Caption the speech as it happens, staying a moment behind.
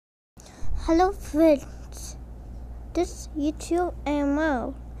Hello friends, this YouTube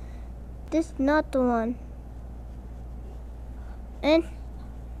ML, this not the one, and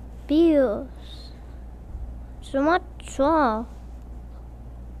views, so much draw,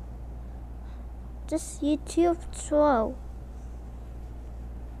 this YouTube draw.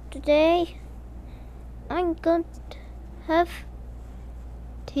 Today I'm going to have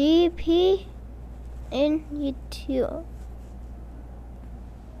TP in YouTube.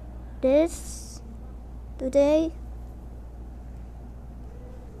 This today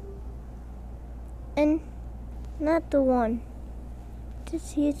and not the one.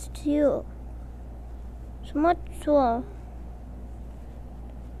 This is you. Smart draw.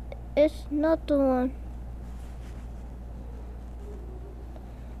 It's not the one.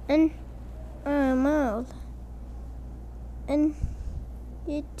 And mouth and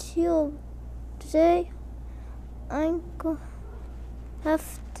YouTube today I'm going to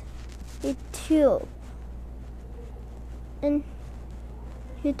have YouTube and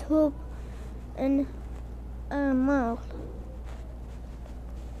YouTube and mouth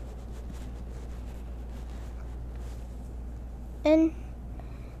and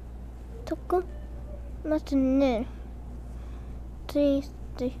took nothing this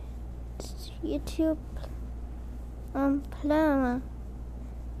YouTube planner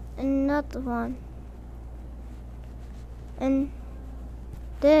and another one and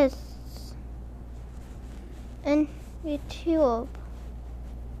this and YouTube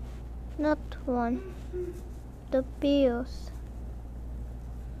not one the bills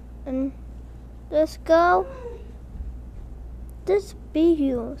and let's go this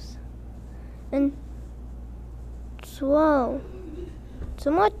videos and draw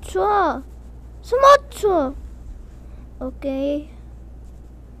smart draw okay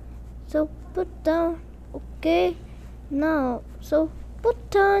so put down okay now so put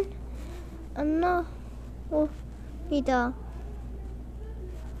down and now video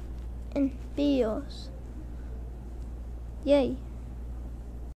and videos yay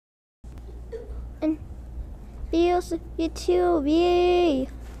and videos YouTube yay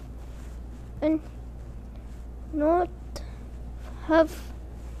and not have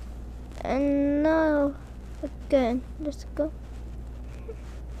and now again let's go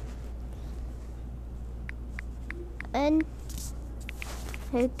and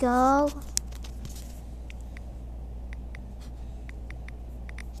here we go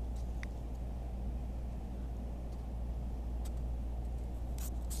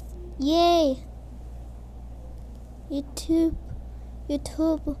yay YouTube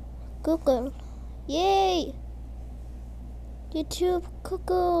Google yay YouTube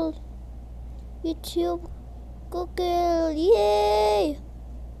Google yay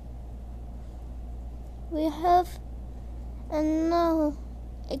we have and now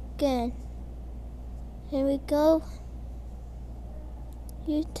again here we go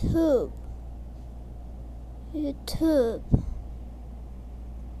YouTube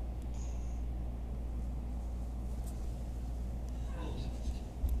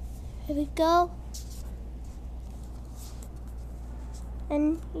here we go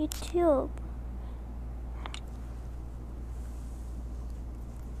and YouTube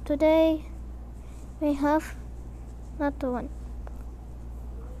today we have another one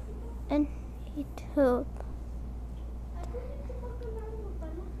and YouTube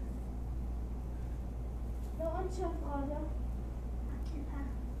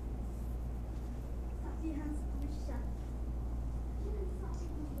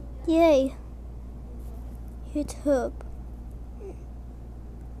yay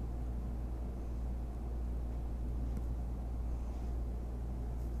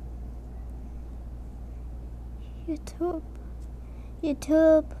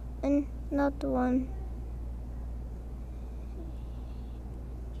YouTube and not one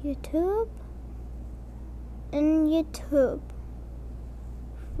YouTube and YouTube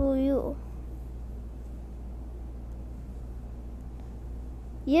for you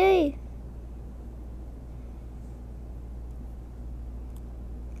yay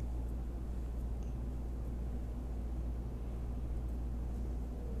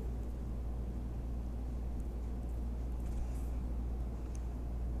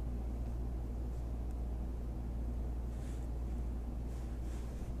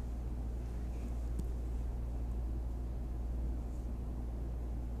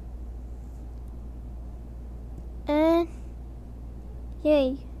and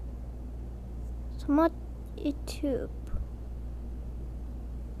yay smart YouTube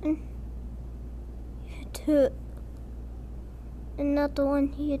and another one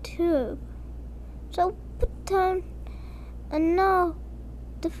YouTube so put down and now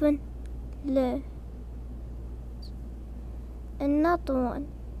different le. Another one.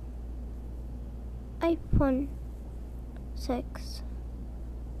 iPhone 6.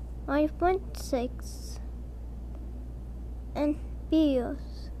 iPhone 6. And videos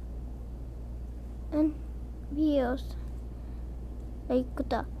like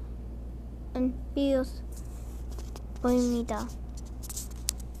that. And videos 보입니다.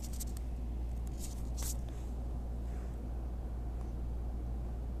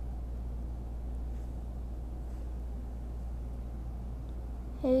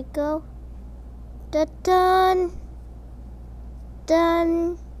 Here we go. Done.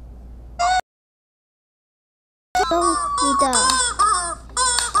 니다.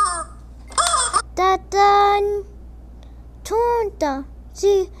 따단. 촌다.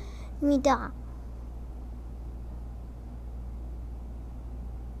 지입니다.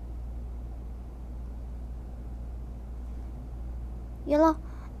 여러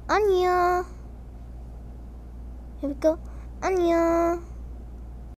안녕. Here we go. 안녕.